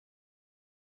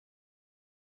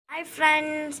Hi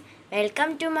friends,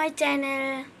 welcome to my channel.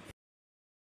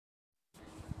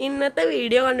 ഇന്നത്തെ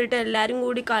video കണ്ടിട്ട് എല്ലാവരും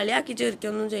കൂടി കളിയാക്കി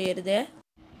ചിരിക്കൊന്നും ചെയ്യരുതേ.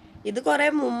 ഇത് കുറേ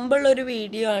മുമ്പുള്ളൊരു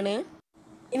വീഡിയോ ആണ്.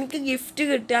 എനിക്ക് ഗിഫ്റ്റ്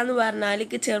കിട്ടുകയെന്ന് പറഞ്ഞാൽ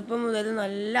എനിക്ക് ചെറുപ്പം മുതൽ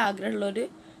നല്ല ആഗ്രഹമുള്ളൊരു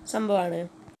സംഭവമാണ്.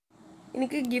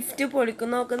 എനിക്ക് ഗിഫ്റ്റ്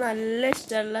പൊളിക്കുന്നതൊക്കെ നല്ല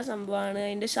ഇഷ്ടമുള്ള സംഭവമാണ്.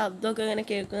 അതിൻ്റെ ശബ്ദമൊക്കെ ഇങ്ങനെ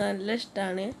കേൾക്കുന്നത് നല്ല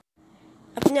ഇഷ്ടമാണ്.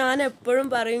 അപ്പം ഞാൻ എപ്പോഴും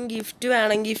പറയും ഗിഫ്റ്റ്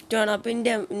വേണം. അപ്പം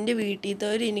എൻ്റെ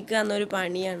വീട്ടിലത്തെ എനിക്ക് തന്നൊരു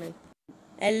പണിയാണ്.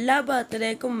 എല്ലാ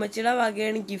ബർത്ത്ഡേക്കും ഉമ്മച്ചിയുടെ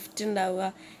വകയാണ് ഗിഫ്റ്റ് ഉണ്ടാവുക.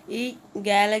 ഈ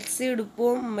ഗാലക്സി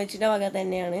ഉടുപ്പും ഉമ്മച്ചിയുടെ വക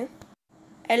തന്നെയാണ്.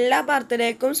 എല്ലാ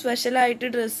ബർത്ത്ഡേക്കും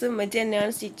സ്പെഷ്യലായിട്ട് ഡ്രസ്സ് ഉമ്മച്ചി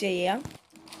തന്നെയാണ് സ്റ്റിച്ച് ചെയ്യുക.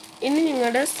 ഇനി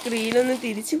നിങ്ങളുടെ സ്ക്രീനൊന്ന്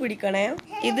തിരിച്ചു പിടിക്കണേ.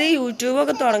 ഇത്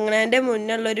യൂട്യൂബൊക്കെ തുടങ്ങുന്നതിൻ്റെ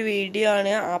മുന്നുള്ളൊരു വീഡിയോ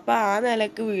ആണ്. അപ്പം ആ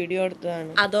നിലക്ക് വീഡിയോ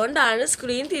എടുത്തതാണ്. അതുകൊണ്ടാണ്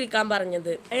സ്ക്രീൻ തിരിക്കാൻ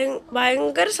പറഞ്ഞത്.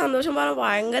 ഭയങ്കര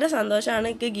സന്തോഷമാണ്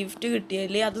എനിക്ക് ഗിഫ്റ്റ്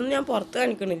കിട്ടിയതിൽ. അതൊന്നും ഞാൻ പുറത്ത്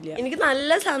കാണിക്കണില്ല. എനിക്ക്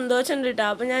നല്ല സന്തോഷമുണ്ട് കേട്ടോ.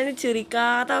 അപ്പം ഞാൻ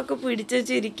ചിരിക്കാതൊക്കെ പിടിച്ച്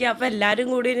ചിരിക്കുക. അപ്പം എല്ലാവരും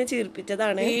കൂടി എന്നെ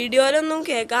ചിരിപ്പിച്ചതാണ്. വീഡിയോയിലൊന്നും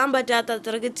കേൾക്കാൻ പറ്റാത്ത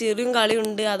അത്രയ്ക്ക് ചിരിയും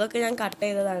കളിയുണ്ട്. അതൊക്കെ ഞാൻ കട്ട്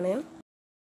ചെയ്തതാണ്.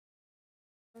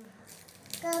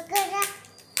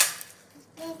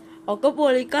 ഒക്കെ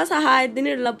പൊളിക്കാൻ സഹായത്തിന്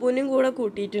ഉള്ളപ്പൂനും കൂടെ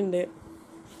കൂട്ടിയിട്ടുണ്ട്.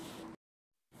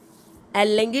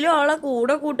 അല്ലെങ്കിലും അവളെ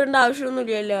കൂടെ കൂട്ടേണ്ട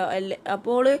ആവശ്യമൊന്നുമില്ലല്ലോ.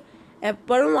 അപ്പോൾ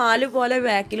എപ്പോഴും വാല് പോലെ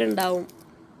ബാക്കിലുണ്ടാവും.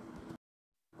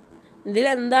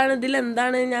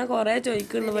 ഇതിലെന്താണ് ഞാൻ കുറേ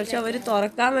ചോദിക്കുന്നുണ്ട്. പക്ഷെ അവർ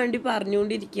തുറക്കാൻ വേണ്ടി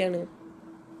പറഞ്ഞുകൊണ്ടിരിക്കുകയാണ്.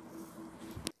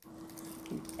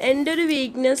 എൻ്റെ ഒരു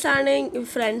വീക്ക്നെസ് ആണ്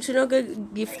ഫ്രണ്ട്സിനൊക്കെ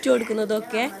ഗിഫ്റ്റ്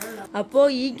കൊടുക്കുന്നതൊക്കെ. അപ്പോൾ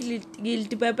ഈ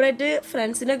ഗിൽറ്റ് പേപ്പറായിട്ട്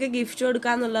ഫ്രണ്ട്സിനൊക്കെ ഗിഫ്റ്റ്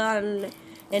കൊടുക്കുക എന്നുള്ളതാണ്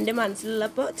എൻ്റെ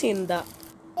മനസ്സിലുള്ളപ്പോൾ ചിന്ത.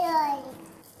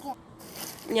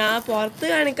 ഞാൻ പുറത്ത്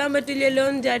കാണിക്കാൻ പറ്റില്ലല്ലോ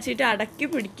എന്ന് വിചാരിച്ചിട്ട് അടക്കി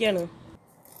പിടിക്കുകയാണ്.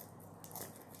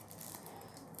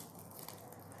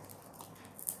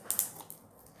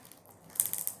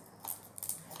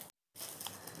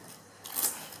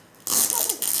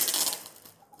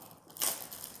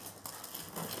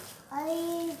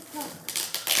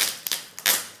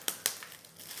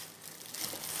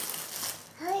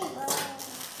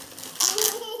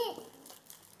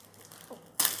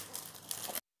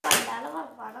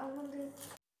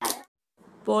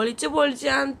 പൊളിച്ച്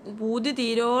ഞാൻ പൂതി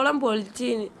തീരോളം പൊളിച്ച്.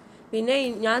 പിന്നെ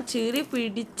ഞാൻ ചീറി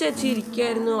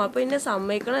പിടിച്ചിരിക്കായിരുന്നു. അപ്പൊ എന്നെ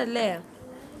സമ്മതിക്കണല്ലേ.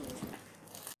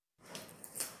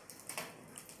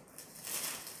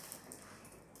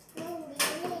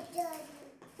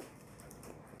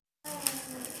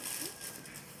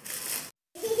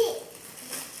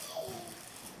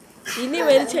 ഇനി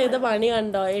ഇവർ ചെയ്ത പണി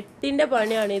കണ്ടോ? 8ന്റെ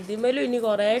പണിയാണ്. ഇതിമേലും ഇനി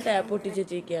കുറേ ടാപ്പ്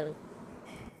ഒട്ടിച്ചിരിക്കുകയാണ്.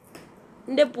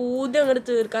 എൻ്റെ പൂതി അങ്ങോട്ട്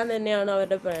തീർക്കാൻ തന്നെയാണ്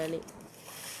അവരുടെ പണി.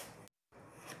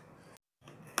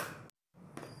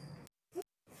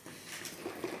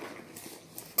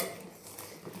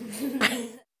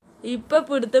 ഇപ്പൊ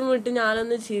പിടുത്തം വിട്ട്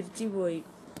ഞാനൊന്ന് ചിരിച്ചു പോയി.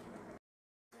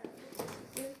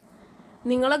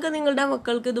 നിങ്ങളൊക്കെ നിങ്ങളുടെ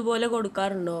മക്കൾക്ക് ഇതുപോലെ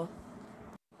കൊടുക്കാറുണ്ടോ?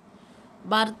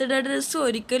 ബർത്ത്ഡേ ഡ്രസ്സ്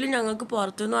ഒരിക്കലും ഞങ്ങൾക്ക്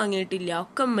പുറത്തുനിന്ന് വാങ്ങിയിട്ടില്ല.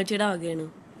 ഒക്കെ ഉമ്മച്ചിയുടെ വകയാണ്.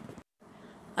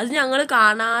 അത് ഞങ്ങൾ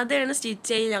കാണാതെയാണ് സ്റ്റിച്ച്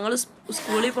ചെയ്യുക. ഞങ്ങൾ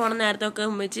സ്കൂളിൽ പോണ നേരത്തൊക്കെ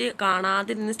ഉമ്മച്ചി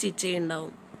കാണാതെ ഇരുന്ന് സ്റ്റിച്ച്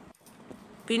ചെയ്യുന്നുണ്ടാവും.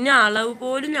 പിന്നെ അളവ്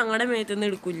പോലും ഞങ്ങളുടെ മേത്തുനിന്ന്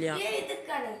എടുക്കില്ല.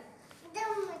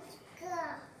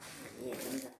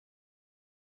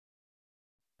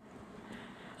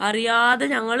 അറിയാതെ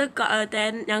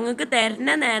ഞങ്ങൾക്ക്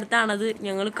തരുന്ന നേരത്താണത്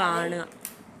ഞങ്ങൾ കാണുക.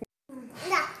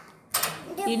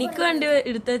 എനിക്ക് വേണ്ടി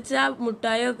എടുത്തുവെച്ച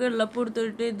മുട്ടായൊക്കെ ഉള്ളപ്പോൾ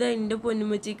എടുത്തിട്ട് ഇത് എൻ്റെ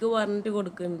പൊന്നുമ്മച്ചിക്ക് പറഞ്ഞിട്ട്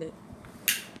കൊടുക്കുന്നുണ്ട്.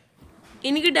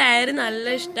 എനിക്ക് ഡയറി നല്ല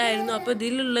ഇഷ്ടമായിരുന്നു. അപ്പോൾ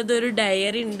ഇതിലുള്ളത് ഒരു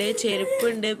ഡയറി ഉണ്ട്,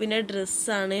 ചെരുപ്പുണ്ട്, പിന്നെ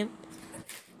ഡ്രസ്സാണ്.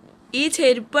 ഈ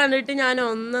ചെരുപ്പ് കണ്ടിട്ട് ഞാൻ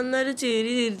ഒന്നൊന്നര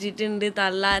ചിരിച്ചിട്ടുണ്ട്.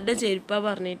 തള്ളാരുടെ ചെരുപ്പാണ്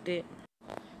പറഞ്ഞിട്ട്.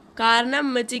 കാരണം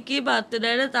അമ്മച്ചിക്ക്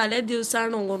ബർത്ത്ഡേയുടെ തലേ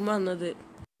ദിവസമാണ് ഓർമ്മ വന്നത്.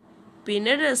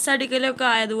 പിന്നെ ഡ്രസ്സ് അടിക്കലൊക്കെ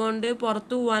ആയതുകൊണ്ട്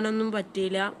പുറത്തു പോകാനൊന്നും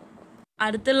പറ്റിയില്ല.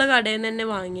 അടുത്തുള്ള കടയിൽ നിന്ന് തന്നെ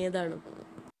വാങ്ങിയതാണ്.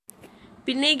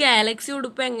 പിന്നെ ഈ ഗാലക്സി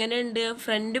ഉടുപ്പ് എങ്ങനെയുണ്ട്?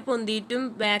 Front പൊന്തിയിട്ടും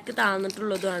back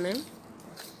താഴ്ന്നിട്ടുള്ളതുമാണ്.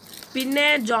 പിന്നെ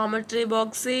ജോമെട്രി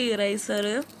ബോക്സ്, ഇറേസർ,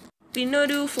 പിന്നെ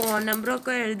ഒരു ഫോൺ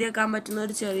നമ്പറൊക്കെ എഴുതി വെക്കാൻ പറ്റുന്ന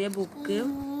ഒരു ചെറിയ ബുക്ക്.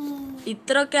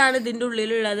 ഇത്രയൊക്കെയാണ് ഇതിൻ്റെ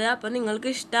ഉള്ളിലുള്ളത്. അപ്പം നിങ്ങൾക്ക്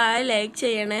ഇഷ്ടമായ ലൈക്ക്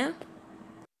ചെയ്യണേ.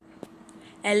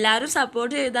 എല്ലാവരും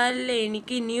സപ്പോർട്ട് ചെയ്താലല്ലേ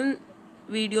എനിക്ക് ഇനിയും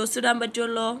വീഡിയോസ് ഇടാൻ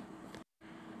പറ്റുള്ളൂ.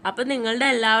 അപ്പം നിങ്ങളുടെ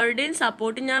എല്ലാവരുടെയും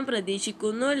സപ്പോർട്ട് ഞാൻ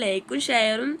പ്രതീക്ഷിക്കുന്നു. ലൈക്കും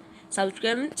ഷെയറും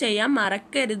സബ്സ്ക്രൈബും ചെയ്യാൻ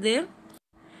മറക്കരുത്.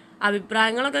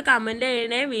 അഭിപ്രായങ്ങളൊക്കെ കമൻറ്റ്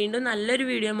ചെയ്യണേ. വീണ്ടും നല്ലൊരു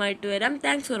വീഡിയോ ആയിട്ട് വരാം.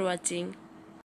 Thanks for watching.